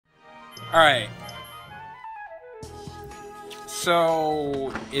Alright.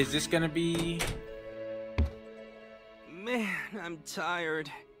 So, is this gonna be... Man, I'm tired.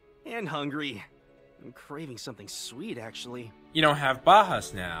 And hungry. I'm craving something sweet, actually. You don't have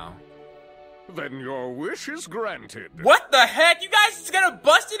Bajas now. Then your wish is granted. What the heck? You guys is gonna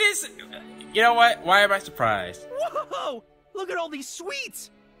bust it? You know what? Why am I surprised? Whoa! Look at all these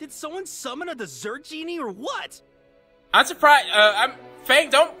sweets! Did someone summon a dessert genie or what? I'm surprised. Fang,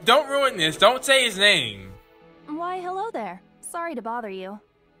 don't ruin this. Don't say his name. Why, hello there. Sorry to bother you.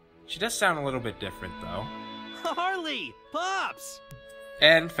 She does sound a little bit different, though. Harley! Pops!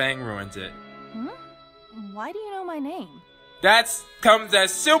 And Fang ruins it. Hmm? Why do you know my name? That comes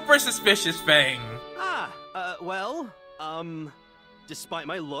as super suspicious, Fang. Despite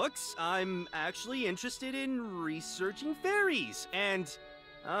my looks, I'm actually interested in researching fairies, and,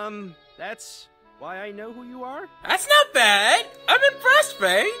 that's why I know who you are? That's not bad. I'm impressed,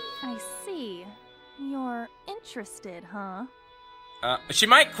 Fang. I see. You're interested, huh? She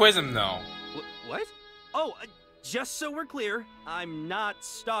might quiz him, though. What? Oh, just so we're clear, I'm not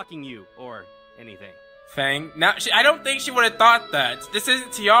stalking you, or anything. Fang, now, I don't think she would have thought that. This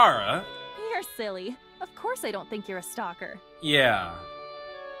isn't Tiara. You're silly. Of course I don't think you're a stalker. Yeah.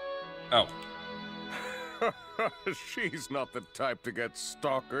 Oh. She's not the type to get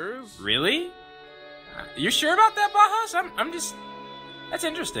stalkers. Really? You sure about that, Bajas? I'm just... That's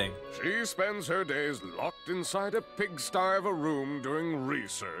interesting. She spends her days locked inside a pigsty of a room doing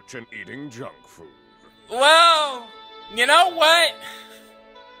research and eating junk food. Well, you know what?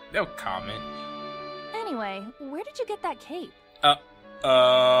 No comment. Anyway, where did you get that cape?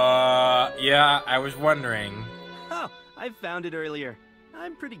 Yeah, I was wondering. Oh, I found it earlier.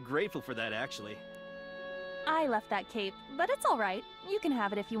 I'm pretty grateful for that, actually. I left that cape, but it's alright. You can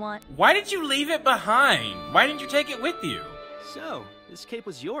have it if you want. Why did you leave it behind? Why didn't you take it with you? So, this cape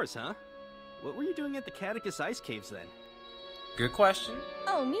was yours, huh? What were you doing at the Catechus Ice Caves, then? Good question.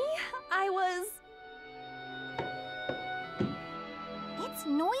 Oh, me? I was... It's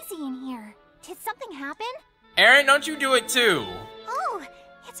noisy in here. Did something happen? Aaron, don't you do it too. Oh,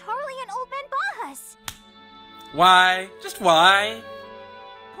 it's Harley and Old Man Bajas. Why? Just why?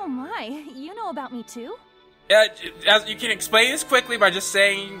 Oh my, you know about me too? As you can explain this quickly by just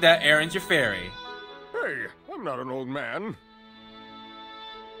saying that Aaron's your fairy. Hey, I'm not an old man.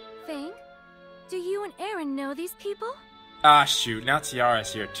 Fang, do you and Aaron know these people? Ah, shoot, now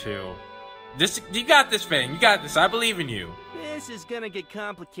Tiara's here too. You got this, Fang. You got this. I believe in you. This is gonna get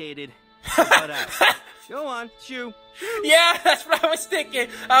complicated. But, go on, shoo. Yeah, that's what I was thinking.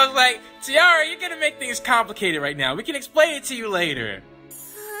 I was like, Tiara, you're gonna make things complicated right now. We can explain it to you later.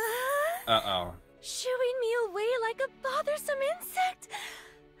 Uh-oh. Shooing me away like a bothersome insect?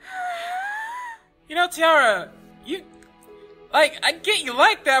 You know, Tiara, I get you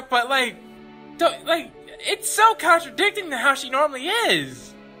like that, but, it's so contradicting to how she normally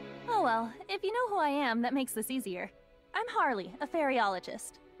is. Oh well, if you know who I am, that makes this easier. I'm Harley, a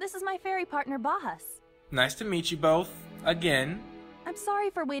fairyologist. This is my fairy partner, Bajas. Nice to meet you both, again. I'm sorry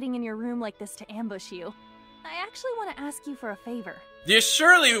for waiting in your room like this to ambush you. I actually want to ask you for a favor. You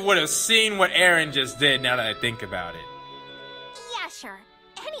surely would have seen what Aaron just did now that I think about it. Yeah, sure.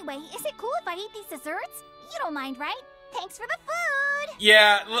 Anyway, is it cool if I eat these desserts? You don't mind, right? Thanks for the food!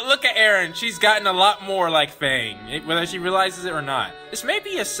 Yeah, look at Erin. She's gotten a lot more like Fang, whether she realizes it or not. This may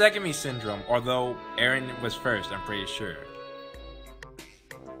be a Segami syndrome, although Erin was first, I'm pretty sure.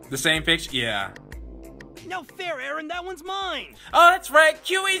 The same picture? Yeah. No fair, Aaron, that one's mine! Oh, that's right,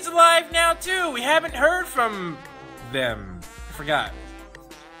 Kiwi's alive now too! We haven't heard from them. I forgot.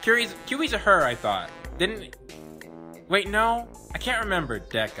 Kiwi's a her, I thought. Didn't... Wait, no? I can't remember.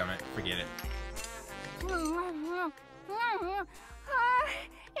 Dadgummit, forget it.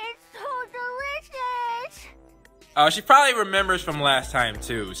 It's so delicious! Oh, she probably remembers from last time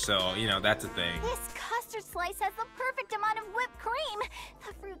too, so, you know, that's a thing. This custard slice has the perfect amount of whipped cream.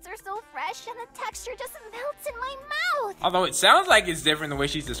 The fruits are so fresh and the texture just melts in my mouth. Although it sounds like it's different the way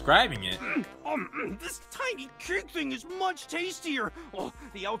she's describing it. This tiny cake thing is much tastier. Oh,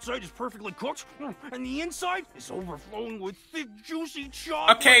 the outside is perfectly cooked, and the inside is overflowing with thick, juicy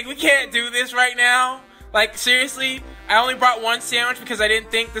chocolate. Okay, we can't do this right now. Like, seriously, I only brought one sandwich because I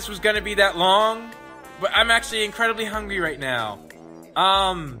didn't think this was gonna be that long. But I'm actually incredibly hungry right now.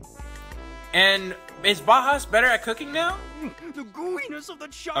 And is Bajas better at cooking now? The gooiness of the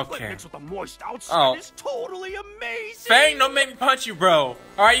chocolate mixed with the moist outside is totally amazing! Fang, don't make me punch you, bro.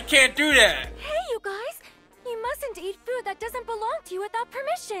 Alright, you can't do that. Hey, you guys! You mustn't eat food that doesn't belong to you without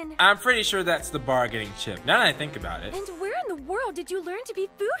permission. I'm pretty sure that's the bargaining chip, now that I think about it. And where in the world did you learn to be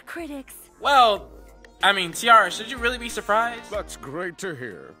food critics? Well, I mean, Tiara, should you really be surprised? That's great to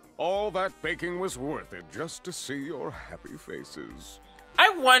hear. All that baking was worth it just to see your happy faces. I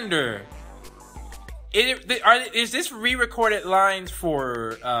wonder, is this re-recorded lines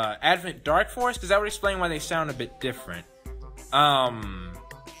for Advent Dark Force? Because that would explain why they sound a bit different. Although,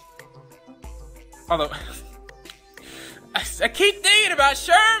 I keep thinking about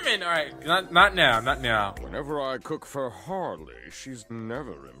Sherman. All right, not now. Whenever I cook for Harley, she's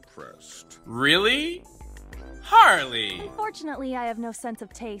never impressed. Really? Harley? Unfortunately, I have no sense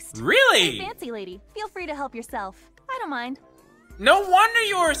of taste. Really? Hey, fancy lady, feel free to help yourself. I don't mind. No wonder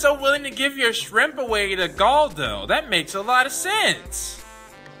you were so willing to give your shrimp away to Galdo. That makes a lot of sense.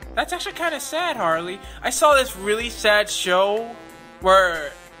 That's actually kind of sad, Harley. I saw this really sad show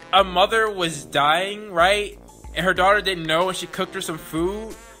where a mother was dying, right? And her daughter didn't know, and she cooked her some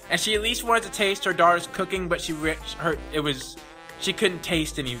food. And she at least wanted to taste her daughter's cooking, but she couldn't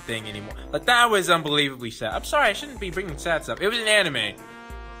taste anything anymore. Like, that was unbelievably sad. I'm sorry, I shouldn't be bringing sad stuff. It was an anime.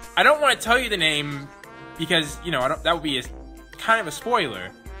 I don't want to tell you the name because, you know, that would be kind of a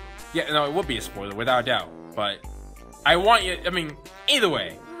spoiler. Yeah, no, it would be a spoiler, without a doubt. But I want you, I mean, either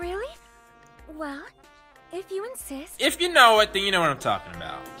way. Really? Well, if you insist. If you know it, then you know what I'm talking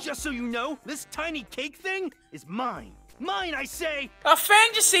about. Just so you know, this tiny cake thing is mine. Mine, I say! Fang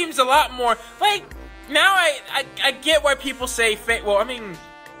just seems a lot more, like, now I get why people say Fang. Well, I mean,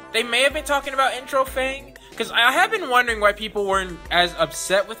 they may have been talking about intro Fang, because I have been wondering why people weren't as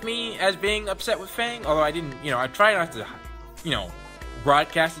upset with me as being upset with Fang, although I didn't, you know, I try not to, you know,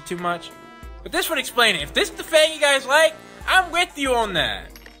 broadcast it too much. But this would explain it. If this is the Fang you guys like, I'm with you on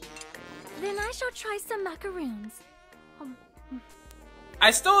that. Then I shall try some macaroons. I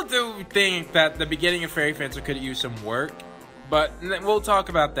still do think that the beginning of Fairy Fencer could use some work, but we'll talk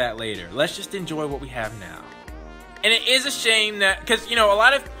about that later. Let's just enjoy what we have now. And it is a shame that, because, you know, a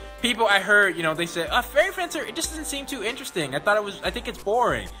lot of people I heard, you know, they said, Fairy Fencer, it just doesn't seem too interesting. I think it's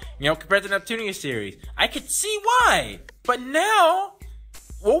boring, you know, compared to the Neptunia series. I could see why, but now,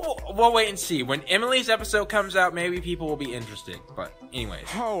 we'll wait and see. When Emily's episode comes out, maybe people will be interested, but anyways.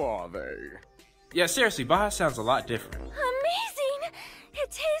 How are they? Yeah, seriously, Baja sounds a lot different. Amazing! It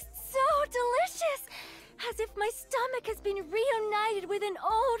tastes so delicious! As if my stomach has been reunited with an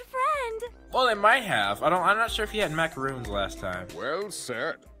old friend. Well, it might have. I'm not sure if he had macaroons last time. Well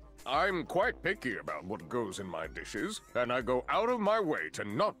said. I'm quite picky about what goes in my dishes, and I go out of my way to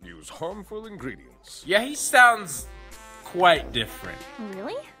not use harmful ingredients. Yeah, he sounds quite different.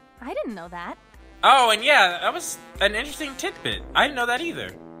 Really? I didn't know that. Oh, and yeah, that was an interesting tidbit. I didn't know that either.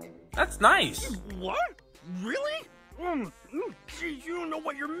 That's nice. What? Really? Geez, you don't know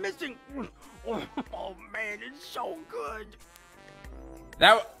what you're missing. Oh man, it's so good.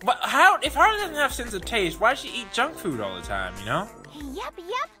 But if Harley doesn't have sense of taste, why does she eat junk food all the time, you know? Yep.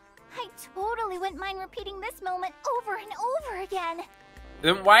 I totally wouldn't mind repeating this moment over and over again.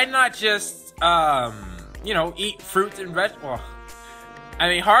 Then why not just, you know, eat fruits and vegetables? Well, I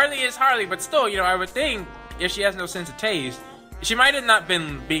mean, Harley is Harley, but still, you know, I would think if she has no sense of taste, she might have not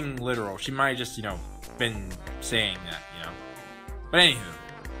been being literal. She might have just, you know, been saying that, you know. But anywho.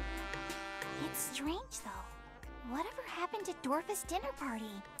 It's strange, though. Whatever happened to Dorfa's dinner party?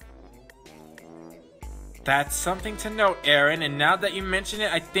 That's something to note, Aaron, and now that you mention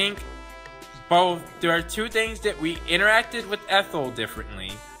it, I think there are two things that we interacted with Ethel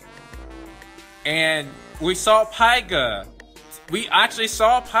differently. And we saw Pyga. We actually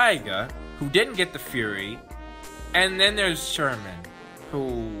saw Pyga, who didn't get the Fury. And then there's Sherman,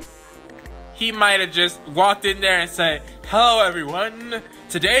 who he might have just walked in there and said, "Hello everyone,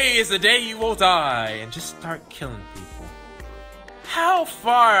 today is the day you will die," and just start killing people. How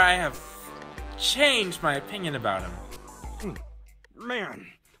far I have changed my opinion about him. Man,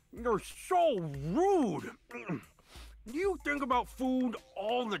 you're so rude. Do you think about food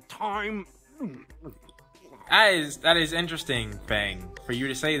all the time? That is interesting, Fang, for you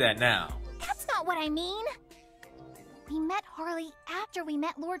to say that now. That's not what I mean. We met Harley after we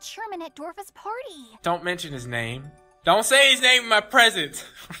met Lord Sherman at Dorfa's party. Don't mention his name. Don't say his name in my presence.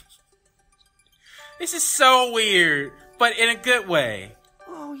 This is so weird, but in a good way.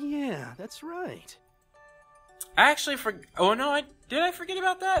 Oh yeah, that's right. I actually oh no, did I forget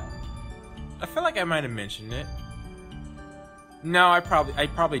about that? I feel like I might have mentioned it. No, I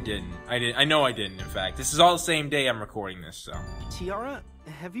probably didn't. I know I didn't, in fact. This is all the same day I'm recording this, so. Tiara,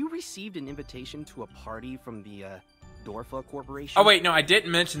 have you received an invitation to a party from the, Dorfa Corporation? Oh wait, no, I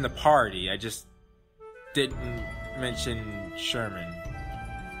didn't mention the party. I just didn't mention Sherman.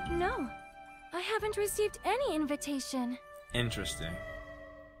 No, I haven't received any invitation. Interesting.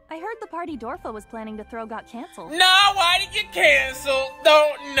 I heard the party Dorfa was planning to throw got canceled. No, why'd it get canceled?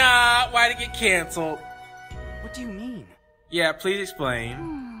 Why'd it get canceled? What do you mean? Yeah, please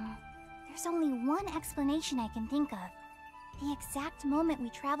explain. There's only one explanation I can think of. The exact moment we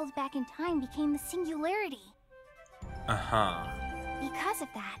traveled back in time became the singularity. Uh-huh. Because of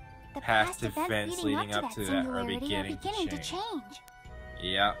that, the Past past events leading up to that singularity are beginning to change.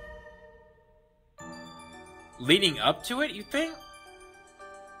 Yeah. Leading up to it, you think?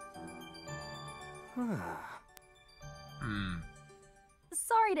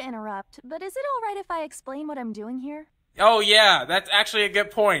 Sorry to interrupt, but is it alright if I explain what I'm doing here? Oh yeah, that's actually a good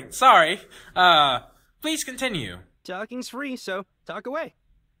point. Sorry. Please continue. Talking's free, so talk away.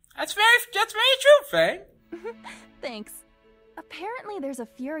 That's very true, Faye. Thanks. Apparently there's a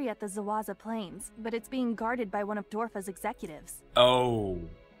fury at the Zawaza Plains, but it's being guarded by one of Dorfa's executives. Oh.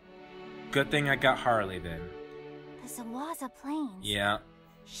 Good thing I got Harley then. The Zawaza Plains. Yeah.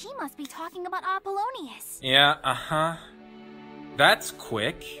 She must be talking about Apollonius. Yeah, uh-huh. That's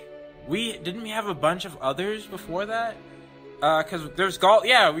quick. Didn't we have a bunch of others before that? Cause there's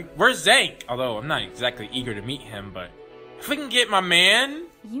where's Zank? Although I'm not exactly eager to meet him, but if we can get my man.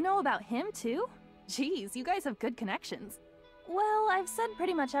 You know about him too? Jeez, you guys have good connections. Well, I've said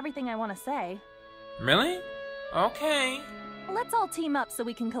pretty much everything I want to say. Really? Okay. Let's all team up so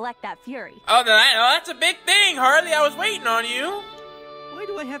we can collect that fury. Oh, that's a big thing, Harley. I was waiting on you. Why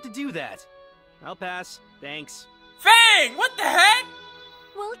do I have to do that? I'll pass. Thanks. Fang! What the heck?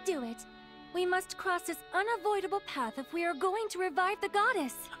 We'll do it. We must cross this unavoidable path if we are going to revive the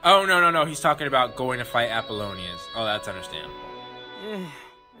goddess. Oh, no. He's talking about going to fight Apollonius. Oh, that's understandable.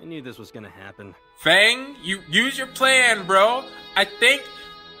 I knew this was gonna happen. Fang, you use your plan, bro. I think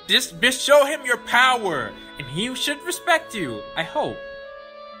just show him your power, and he should respect you. I hope.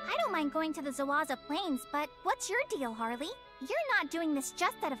 I don't mind going to the Zawaza Plains, but what's your deal, Harley? You're not doing this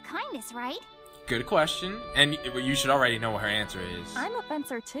just out of kindness, right? Good question, and you should already know what her answer is. I'm a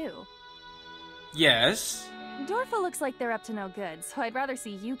fencer too. Yes. Dorfa looks like they're up to no good, so I'd rather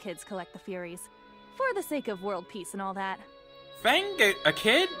see you kids collect the Furies. For the sake of world peace and all that. Fang, a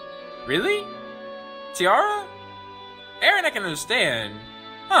kid? Really? Tiara? Aaron, I can understand.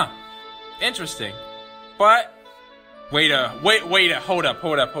 Huh. Interesting. But, hold up.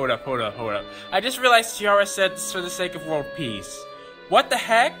 I just realized Tiara said this for the sake of world peace. What the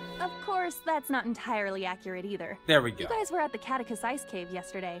heck? Of course, that's not entirely accurate either. There we go. You guys were at the Catechus Ice Cave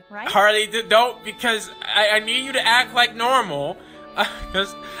yesterday, right? Harley, don't, because I need you to act like normal.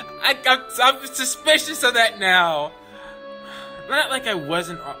 Because I'm suspicious of that now. Not like I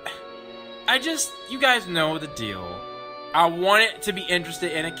wasn't. You guys know the deal. I wanted to be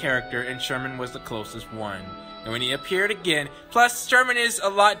interested in a character, and Sherman was the closest one. And when he appeared again, plus Sherman is a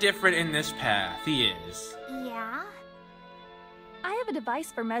lot different in this path. He is. Yeah? I have a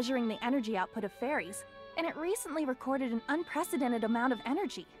device for measuring the energy output of fairies, and it recently recorded an unprecedented amount of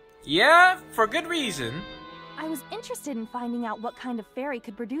energy. Yeah, for good reason. I was interested in finding out what kind of fairy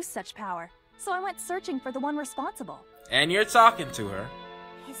could produce such power, so I went searching for the one responsible. And you're talking to her.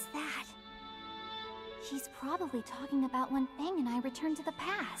 Is that... She's probably talking about when Fang and I returned to the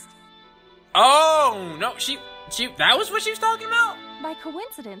past. Oh, no, that was what she was talking about? By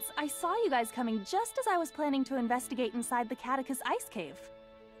coincidence, I saw you guys coming just as I was planning to investigate inside the Catechus Ice Cave.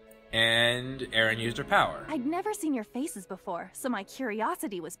 And Erin used her power. I'd never seen your faces before, so my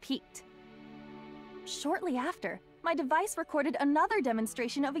curiosity was piqued. Shortly after, my device recorded another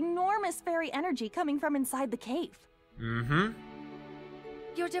demonstration of enormous fairy energy coming from inside the cave. Mm-hmm.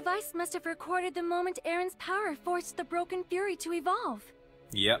 Your device must have recorded the moment Aaron's power forced the Broken Fury to evolve.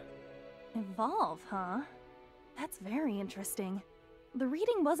 Yep. Evolve, huh? That's very interesting. The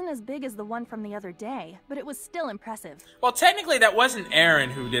reading wasn't as big as the one from the other day, but it was still impressive. Well, technically that wasn't Aaron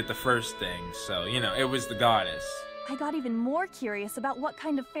who did the first thing, so, it was the goddess. I got even more curious about what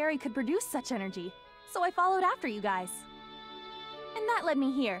kind of fairy could produce such energy, so I followed after you guys. And that led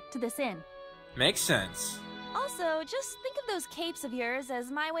me here, to this inn. Makes sense. Also, just think of those capes of yours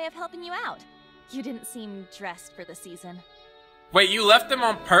as my way of helping you out. You didn't seem dressed for the season. Wait, you left them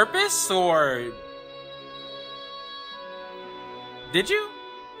on purpose, or... Did you?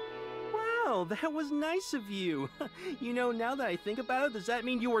 Wow, that was nice of you. Now that I think about it, does that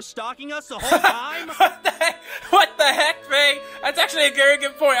mean you were stalking us the whole time? What the heck, Faye? That's actually a very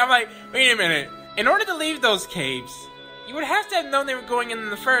good point. I'm like, wait a minute. In order to leave those caves, you would have to have known they were going in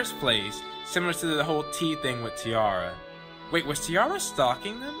the first place. Similar to the whole tea thing with Tiara. Wait, was Tiara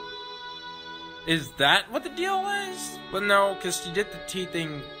stalking them? Is that what the deal was? Well, no, because she did the tea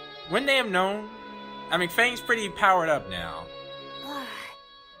thing. Wouldn't they have known? I mean, Fang's pretty powered up now.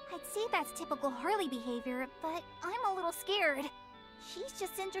 I'd say that's typical Harley behavior, but I'm a little scared. She's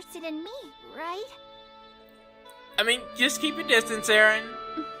just interested in me, right? I mean, just keep your distance, Aaron.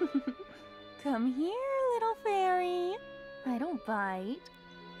 Come here, little fairy. I don't bite.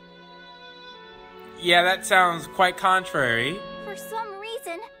 Yeah, that sounds quite contrary. For some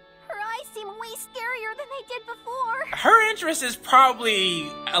reason, her eyes seem way scarier than they did before. Her interest is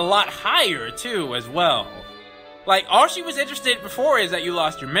probably a lot higher, too, as well. Like, all she was interested in before is that you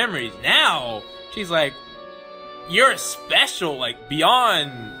lost your memories. Now, she's like, you're special, like,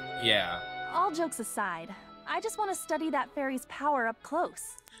 beyond, yeah. All jokes aside, I just want to study that fairy's power up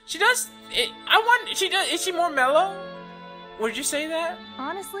close. She does, is she more mellow? Would you say that?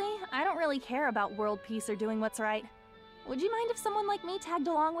 Honestly, I don't really care about world peace or doing what's right. Would you mind if someone like me tagged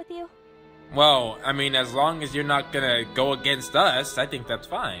along with you? Well, I mean, as long as you're not gonna go against us, I think that's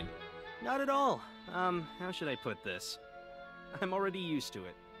fine. Not at all. How should I put this? I'm already used to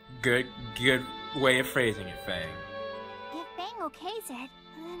it. Good way of phrasing it, Fang. If Fang okays it,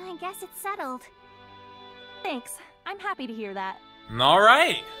 then I guess it's settled. Thanks. I'm happy to hear that.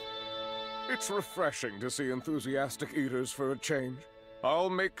 Alright. It's refreshing to see enthusiastic eaters for a change. I'll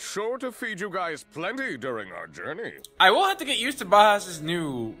make sure to feed you guys plenty during our journey. I will have to get used to Bahas's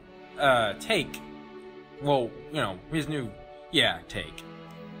new, take. Well, you know, his new, take.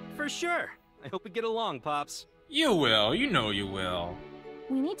 For sure. I hope we get along, Pops. You will. You know you will.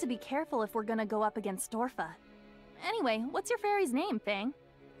 We need to be careful if we're gonna go up against Dorfa. Anyway, what's your fairy's name, Fang?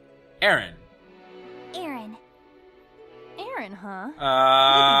 Aaron. Aaron. Aaron, huh?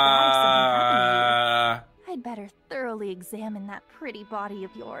 I'd better thoroughly examine that pretty body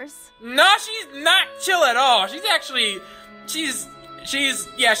of yours. No, she's not chill at all. She's actually, she's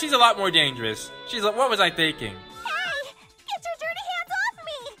a lot more dangerous. She's like, what was I thinking? Hey! Get your dirty hands off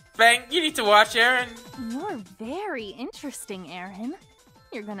me! Fang, you need to watch Aaron. You're very interesting, Aaron.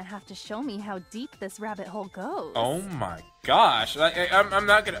 You're gonna have to show me how deep this rabbit hole goes. Oh my gosh. I'm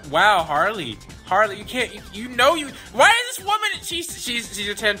not gonna, wow, Harley, you can't, why is this woman, she's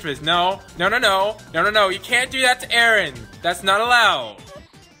a temptress. No, you can't do that to Aaron. That's not allowed. No!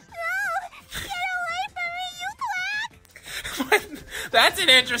 Get away from me, you quack! What? That's an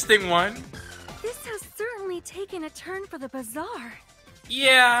interesting one. This has certainly taken a turn for the bizarre.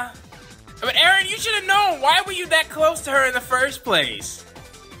 Yeah. But Aaron, you should have known. Why were you that close to her in the first place?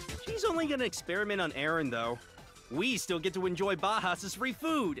 She's only gonna experiment on Aaron, though. We still get to enjoy Bahas's free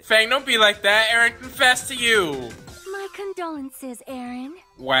food. Fang, don't be like that. Aaron confessed to you. My condolences, Aaron.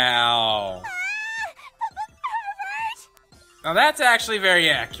 Wow. Now that's actually very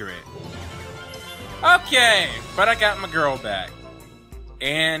accurate. Okay, but I got my girl back.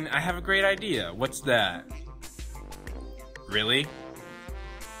 And I have a great idea. What's that? Really?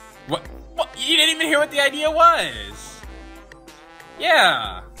 What? You didn't even hear what the idea was.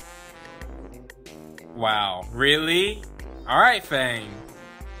 Yeah. Wow, really? Alright, Fang.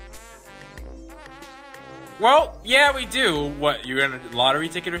 Well, yeah, we do. What, you're in a lottery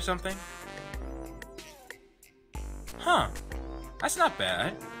ticket or something? Huh. That's not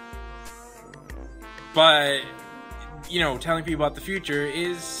bad. But, you know, telling people about the future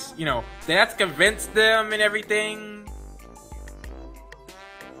is, you know, they have to convince them and everything.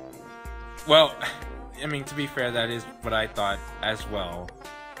 Well, I mean, to be fair, that is what I thought as well.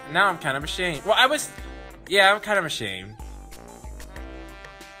 Now I'm kind of ashamed. Well, I'm kind of ashamed.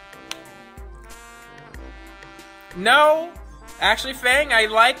 No, actually, Fang, I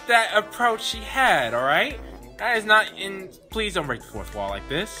like that approach she had, alright? That is not in... Please don't break the fourth wall like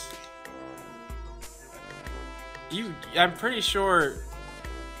this. I'm pretty sure...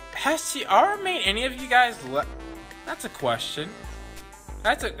 Has she ever made any of you guys... That's a question.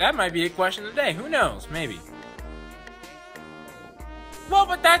 That might be a question of the day. Who knows? Maybe. Well,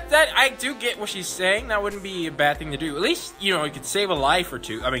 but that I do get what she's saying. That wouldn't be a bad thing to do. At least, you know, you could save a life or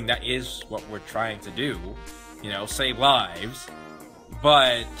two. I mean, that is what we're trying to do. You know, save lives.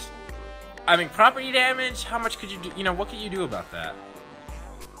 But, I mean, property damage, how much could you do? You know, what could you do about that?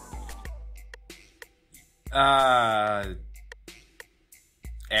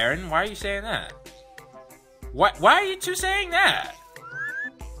 Aaron, why are you saying that? Why are you two saying that?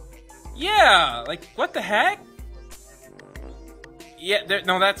 Yeah, like, what the heck? Yeah,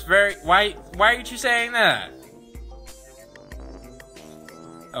 no, that's very... Why are you two saying that?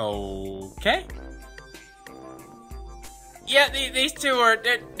 Okay. Yeah, these two are...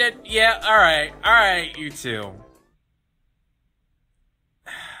 yeah, alright, you two.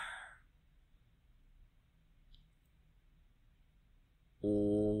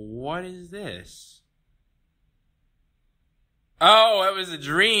 What is this? Oh, it was a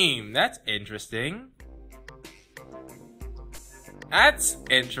dream. That's interesting. That's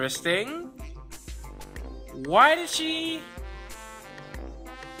interesting. Why did she...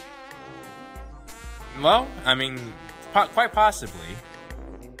 Well, I mean, quite possibly.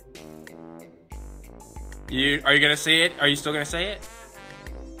 Are you gonna say it? Are you still gonna say it?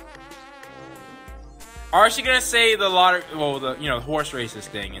 Or is she gonna say the lottery, well, the, you know, horse races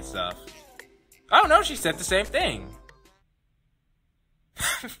thing and stuff? I don't know, she said the same thing.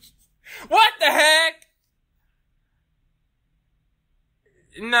 What the heck?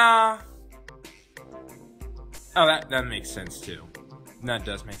 Nah. Oh, that makes sense too. That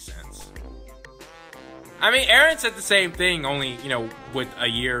does make sense. I mean, Aaron said the same thing, only, you know, with a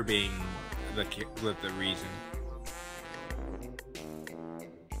year being the reason.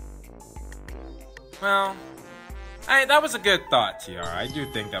 Well, that was a good thought, Tiara. I do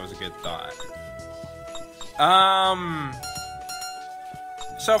think that was a good thought.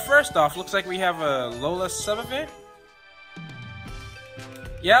 So first off, looks like we have a Lola sub-event.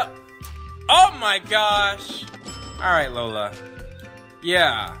 Yep. Oh my gosh! Alright, Lola.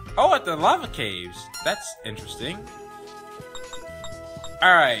 Yeah. Oh, at the lava caves. That's interesting.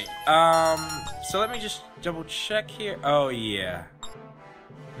 Alright, so let me just double check here. Oh, yeah.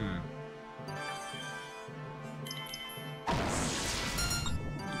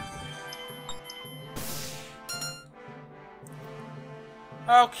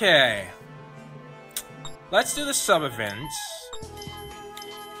 Okay. Let's do the sub-events.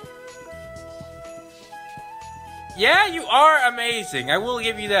 Yeah, you are amazing. I will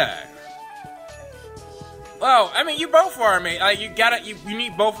give you that. Well, I mean, you both are amazing. You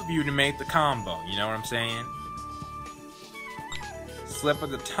need both of you to make the combo. You know what I'm saying? Slip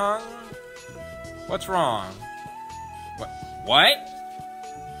of the tongue. What's wrong? What?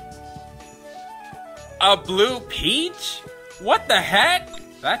 A blue peach? What the heck?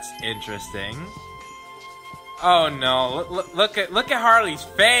 That's interesting. Oh no! Look at Harley's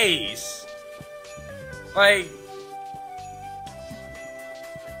face. Like.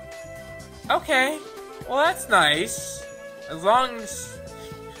 Okay. Well, that's nice. As long as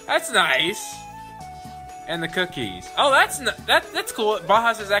that's nice. And the cookies. Oh, that's cool.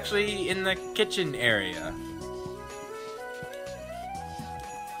 Bajas is actually in the kitchen area.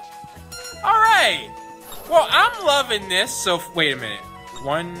 All right. Well, I'm loving this. So wait a minute.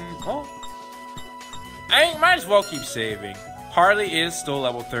 Oh. I might as well keep saving. Harley is still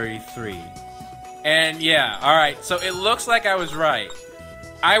level 33. And yeah. All right. So it looks like I was right.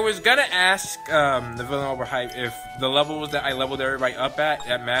 I was gonna ask the villain overhype if the levels that I leveled everybody up at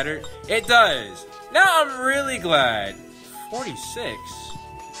that mattered. It does. Now I'm really glad. 46.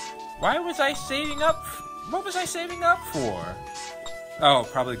 Why was I saving up? What was I saving up for? Oh,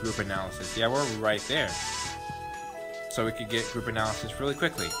 probably group analysis. Yeah, we're right there. So we could get group analysis really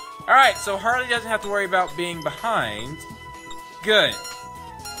quickly. All right, so Harley doesn't have to worry about being behind. Good.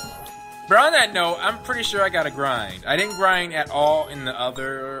 But on that note, I'm pretty sure I got to grind. I didn't grind at all in the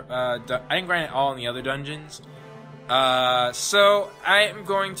other. Dungeons. So I am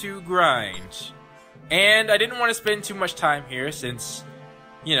going to grind, and I didn't want to spend too much time here since,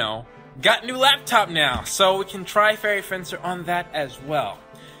 you know, got a new laptop now, so we can try Fairy Fencer on that as well.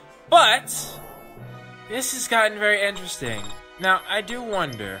 But this has gotten very interesting. Now I do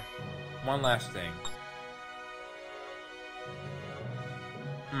wonder one last thing.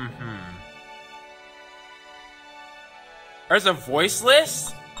 There's a voice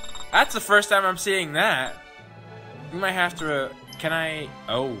list? That's the first time I'm seeing that. We might have to, can I,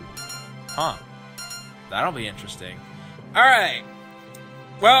 oh, huh. That'll be interesting. Alright.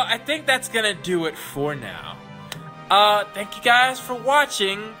 Well, I think that's gonna do it for now. Thank you guys for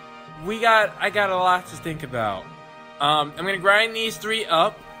watching. I got a lot to think about. I'm gonna grind these 3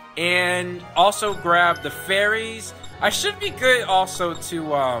 up and also grab the fairies. I should be good also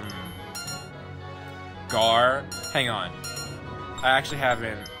to, Gar. Hang on. I actually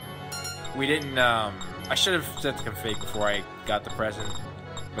haven't. We didn't, I should have set the config before I got the present.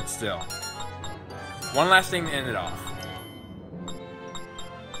 But still. One last thing to end it off.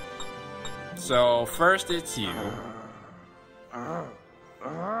 So, first it's you.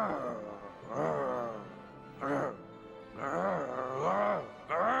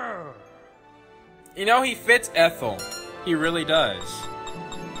 You know, he fits Ethel. He really does.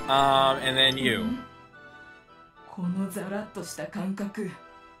 And then you. このザラッとした感覚、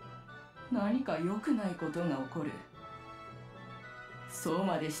何か良くないことが起こる。そう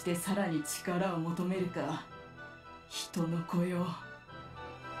までしてさらに力を求めるか、人の子よ。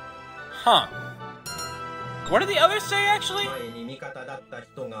Huh. What did the others say actually? 前に味方だった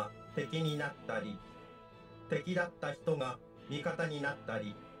人が敵になったり、敵だった人が味方になった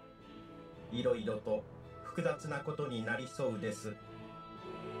り、いろいろと複雑なことになりそうです。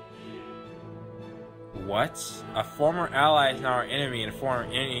 What? A former ally is now our enemy, and a former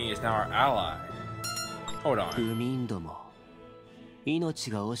enemy is now our ally. Hold on. 不眠ども、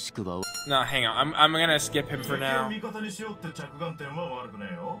命が惜しくば No, hang on. I'm gonna skip him for 敵を now. 味方にしようって着眼点は悪くね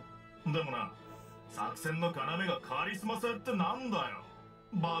えよ。でもな、作戦の要がカリスマ性ってなんだよ。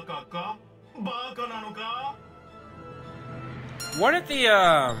バカか？バカなのか？ What did the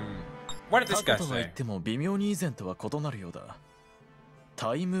what did this guy タコとは言 say? っても微妙に以前とは異なるようだ。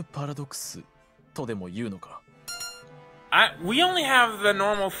タイムパラドックスとでも言うのか。We only have the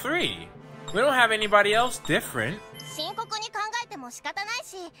normal 3. We don't have anybody else different. 深刻に考えても仕方ない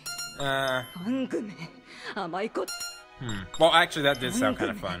し。番組甘いこと Well, actually, that did sound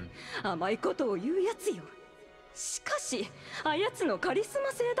kind of fun. 甘いことを言うやつよ。しかしあやつのカリス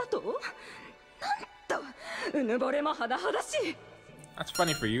マ性だとなんとうぬぼれも甚だしい。 That's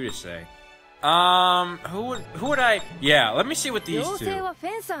funny for you to say. Who would I? Yeah, let me see what these 妖精 two. はフ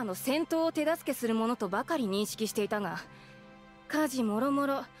ェンサーの戦闘を手助けするものとばかり認識していたが、家事もろも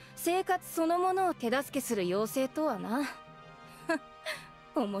ろ生活そのものを手助けする妖精とはな。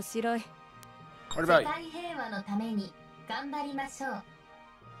面白い。 What 世 about? 界平和のために頑張りましょう。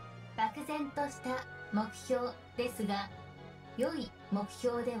漠然とした目標ですが、良い目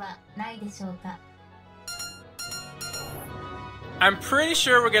標ではないでしょうか。 I'm pretty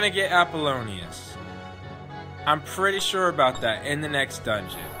sure we're gonna get Apollonius. I'm pretty sure about that in the next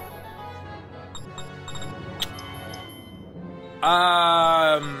dungeon.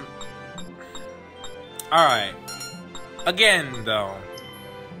 Alright. Again, though,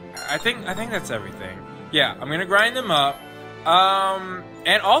 I think that's everything. Yeah, I'm gonna grind them up.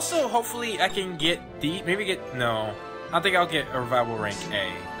 And also, hopefully, I can get D. Maybe get no. I don't think I'll get a revival rank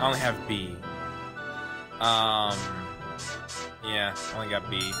A. I only have B. Yeah, only got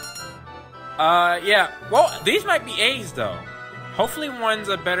B. Yeah. Well, these might be A's though. Hopefully, one's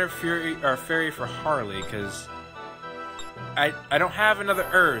a better fury or fairy for Harley, because I don't have another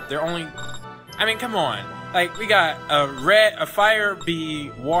Earth. They're only. I mean, come on. Like, we got a fire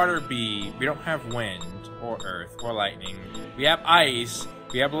bee, water bee. We don't have wind or earth or lightning. We have ice,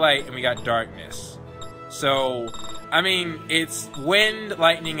 we have light, and we got darkness. So, I mean, it's wind,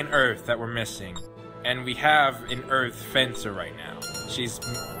 lightning, and earth that we're missing. And we have an earth fencer right now. She's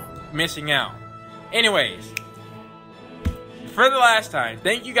missing out. Anyways, for the last time,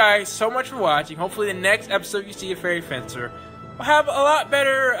 thank you guys so much for watching. Hopefully the next episode you see a fairy fencer will have a lot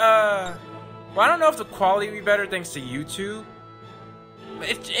better, well, I don't know if the quality will be better thanks to YouTube.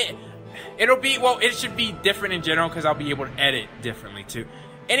 It'll be, well, it should be different in general because I'll be able to edit differently too.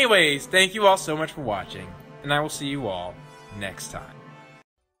 Anyways, thank you all so much for watching, and I will see you all next time.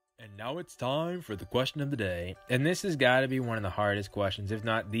 And now it's time for the question of the day. And this has got to be one of the hardest questions, if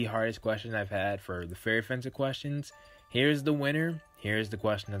not the hardest question I've had for the Fairy Fencer questions. Here's the winner. Here's the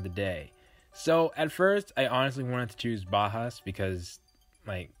question of the day. So, at first, I honestly wanted to choose Bajas because,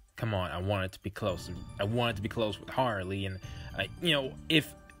 like, come on, I wanted to be close. I wanted to be close with Harley, and, you know,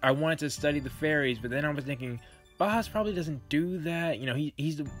 if I wanted to study the fairies, but then I was thinking, Bajas probably doesn't do that. You know,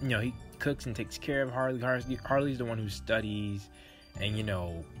 he's the, you know, he cooks and takes care of Harley. Harley's the one who studies and, you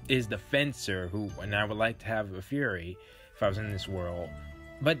know, is the fencer who, and I would like to have a Fury if I was in this world.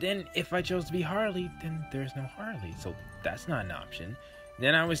 But then if I chose to be Harley, then there's no Harley, so that's not an option.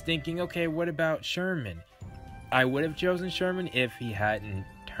 Then I was thinking, okay, what about Sherman? I would have chosen Sherman if he hadn't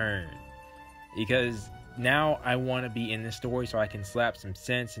turned, because now I want to be in the story so I can slap some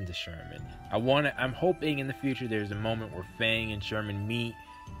sense into Sherman. I'm hoping in the future there's a moment where Fang and Sherman meet,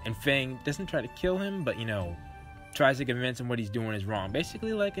 and Fang doesn't try to kill him, but, you know, tries to convince him what he's doing is wrong.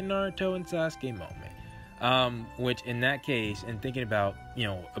 Basically like a Naruto and Sasuke moment. Which in that case, and thinking about, you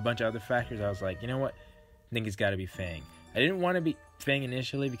know, a bunch of other factors, I was like, you know what? I think it's got to be Fang. I didn't want to be Fang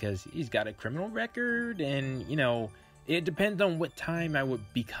initially because he's got a criminal record, and, you know, it depends on what time I would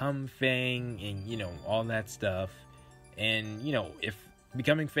become Fang and, you know, all that stuff. And, you know, if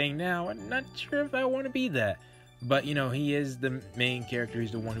becoming Fang now, I'm not sure if I want to be that. But, you know, he is the main character.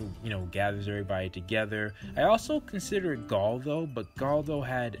 He's the one who, you know, gathers everybody together. I also consider Galdo, but Galdo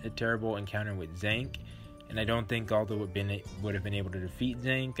had a terrible encounter with Zank. And I don't think Galdo would have been able to defeat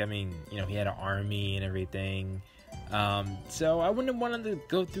Zank. I mean, you know, he had an army and everything. So I wouldn't have wanted to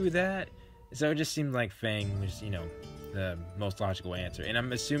go through that. So it just seemed like Fang was, you know, the most logical answer. And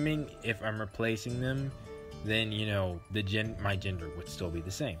I'm assuming if I'm replacing them, then, you know, my gender would still be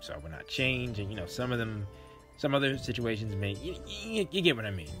the same. So I would not change. And, you know, some other situations may, you get what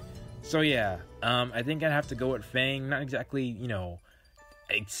I mean. So yeah, I think I'd have to go with Fang. Not exactly, you know,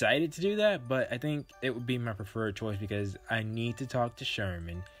 excited to do that, but I think it would be my preferred choice because I need to talk to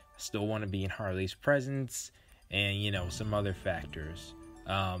Sherman. I still want to be in Harley's presence, and, you know, some other factors.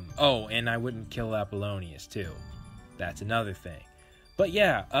 Oh, and I wouldn't kill Apollonius too. That's another thing. But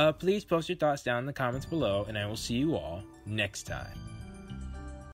yeah, please post your thoughts down in the comments below, and I will see you all next time.